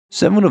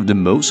7 of the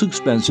most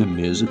expensive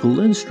musical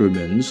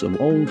instruments of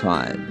all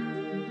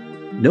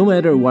time. No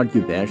matter what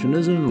your passion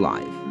is in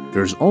life,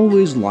 there's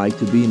always like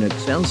to be an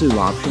expensive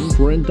option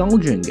for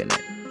indulging in it.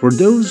 For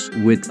those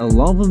with a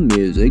love of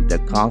music, the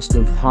cost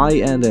of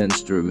high-end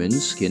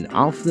instruments can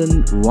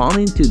often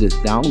run into the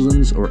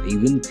thousands or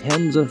even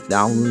tens of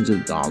thousands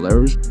of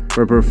dollars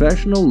for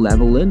professional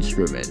level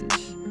instruments.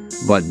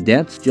 But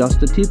that's just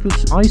the tip of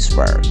the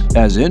iceberg,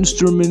 as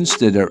instruments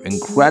that are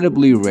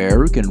incredibly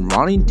rare can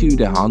run into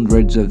the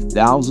hundreds of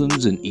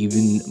thousands and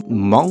even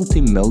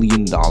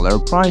multi-million dollar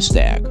price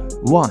tag.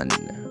 1.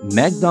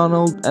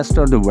 McDonald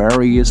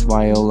Stradivarius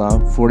Viola,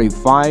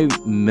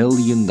 $45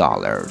 million.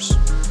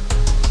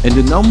 In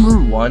the number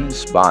 1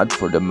 spot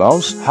for the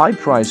most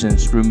high-priced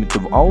instrument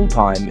of all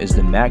time is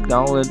the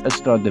McDonald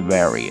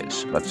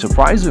Stradivarius, but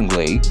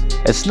surprisingly,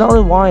 it's not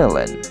a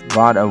violin,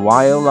 but a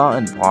viola,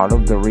 and part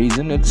of the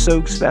reason it's so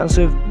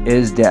expensive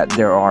is that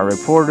there are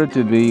reported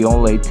to be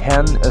only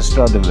 10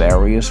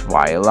 Stradivarius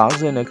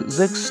violas in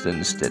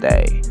existence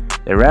today.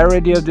 The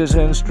rarity of this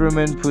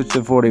instrument puts a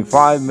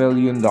 $45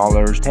 million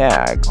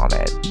tag on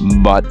it,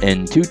 but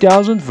in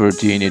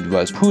 2013 it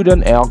was put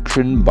on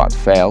auction but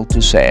failed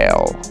to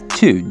sell.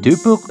 2.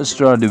 Dupuc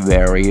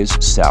Stradivarius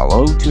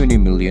Cello, $20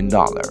 million.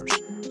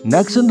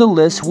 Next on the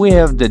list we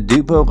have the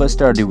Dupuc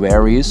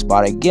Stradivarius,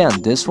 but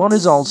again this one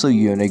is also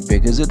unique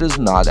because it is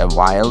not a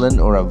violin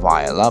or a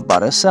viola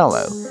but a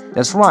cello.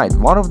 That's right,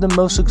 one of the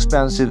most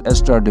expensive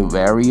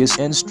Stradivarius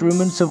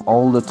instruments of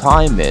all the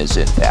time is,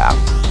 in fact,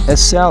 a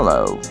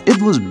cello.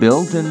 It was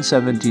built in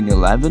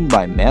 1711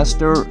 by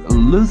Master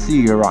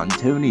Luthier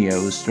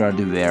Antonio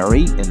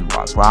Stradivari and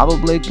was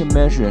probably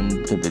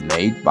commissioned to be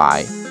made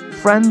by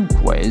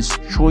Francois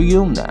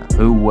Choyulna,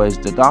 who was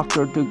the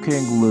doctor to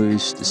King Louis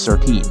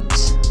XIII.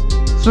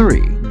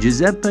 3.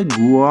 Giuseppe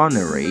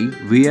Guarneri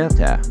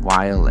Vieta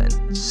Violin,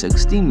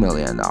 $16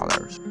 million.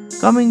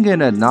 Coming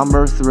in at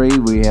number 3,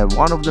 we have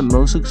one of the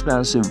most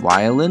expensive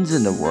violins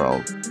in the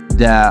world,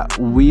 the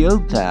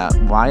Vieta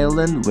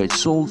violin, which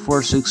sold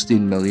for $16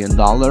 million in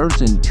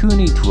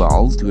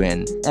 2012 to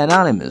an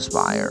anonymous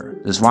buyer.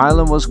 This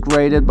violin was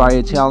created by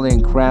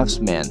Italian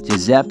craftsman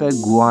Giuseppe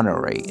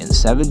Guarneri in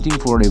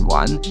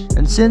 1741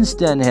 and since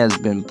then has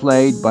been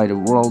played by the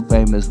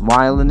world-famous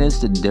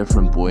violinist at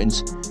different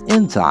points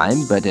in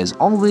time but has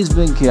always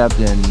been kept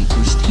in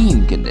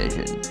pristine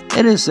condition.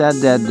 It is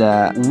said that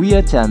the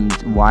Vieta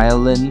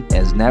violin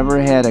has never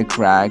had a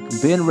crack,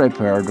 been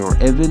repaired or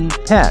even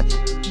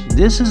touched.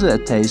 This is a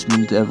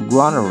testament of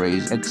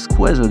Guarneri's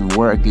exquisite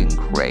work in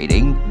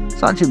creating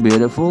such a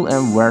beautiful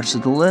and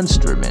versatile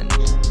instrument.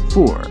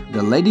 4.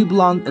 The Lady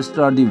Blunt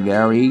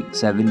Stradivari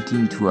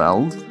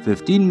 1712,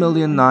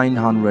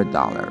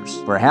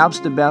 $15,900,000. Perhaps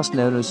the best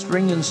known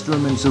string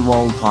instruments of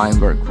all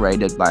time were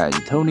created by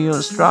Antonio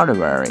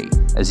Stradivari.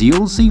 As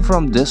you'll see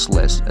from this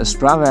list,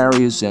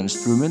 Stradivarius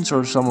instruments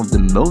are some of the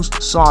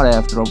most sought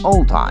after of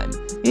all time.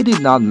 He did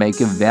not make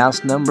a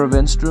vast number of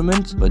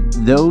instruments, but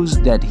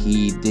those that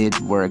he did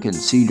were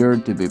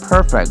considered to be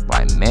perfect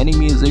by many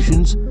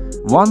musicians.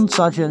 One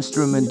such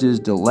instrument is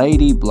the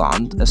Lady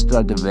Blunt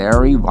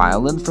Stradivari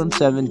violin from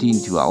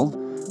 1712,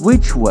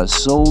 which was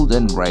sold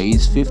and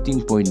raised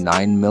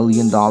 $15.9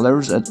 million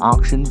at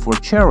auction for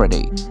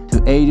charity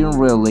to aid in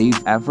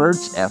relief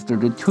efforts after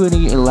the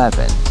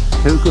 2011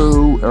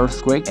 Tohoku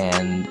earthquake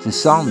and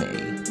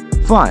tsunami.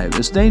 5.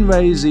 The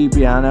Steinway Z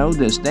piano.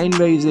 The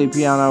Steinway Z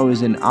piano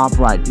is an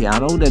upright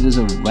piano that is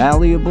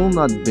valuable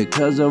not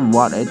because of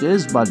what it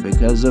is but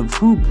because of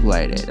who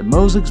played it. The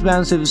most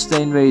expensive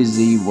Steinway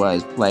Z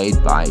was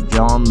played by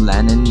John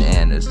Lennon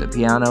and is the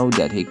piano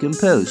that he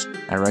composed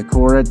and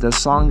recorded the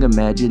song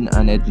Imagine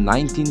on it in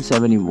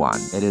 1971.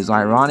 It is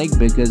ironic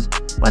because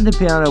when the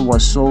piano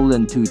was sold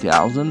in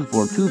 2000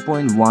 for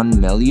 $2.1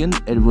 million,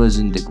 it was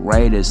in the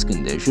greatest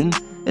condition.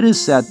 It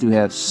is said to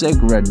have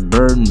cigarette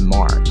burn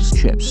marks,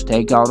 chips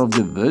taken out of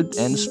the wood,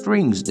 and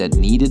strings that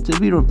needed to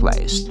be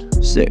replaced.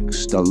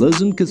 6. The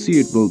Luzon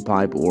Cathedral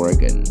Pipe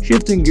Organ.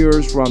 Shifting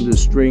gears from the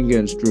string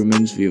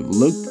instruments we've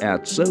looked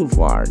at so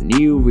far,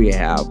 new we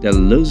have the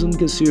Luzon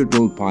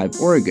Cathedral Pipe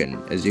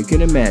Organ. As you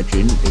can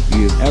imagine, if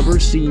you've ever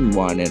seen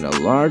one in a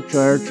large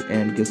church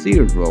and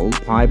cathedral,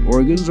 pipe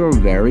organs are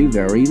very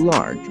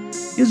large.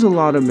 Use a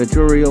lot of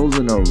materials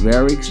and are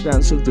very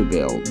expensive to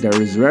build. There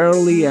is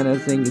rarely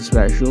anything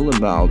special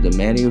about the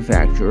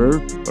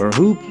manufacturer or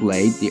who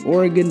played the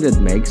organ that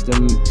makes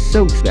them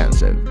so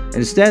expensive.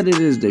 Instead, it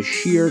is the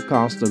sheer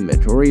cost of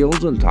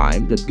materials and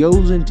time that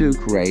goes into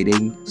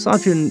creating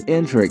such an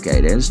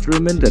intricate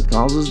instrument that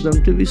causes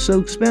them to be so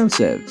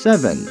expensive.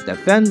 7. The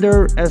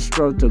Fender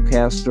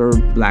Stratocaster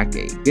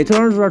Blackie.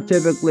 Guitars are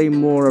typically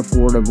more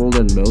affordable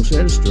than most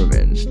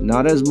instruments.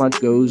 Not as much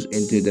goes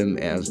into them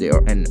as they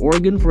are an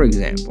organ, for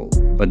example.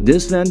 But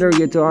this Fender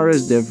guitar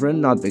is different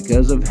not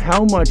because of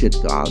how much it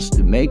costs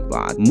to make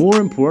but more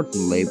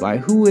importantly by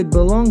who it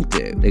belonged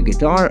to. The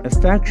guitar,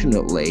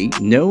 affectionately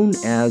known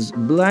as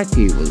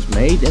Blackie, was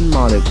made and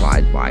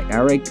modified by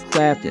Eric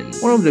Clapton,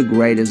 one of the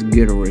greatest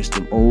guitarists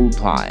of all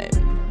time.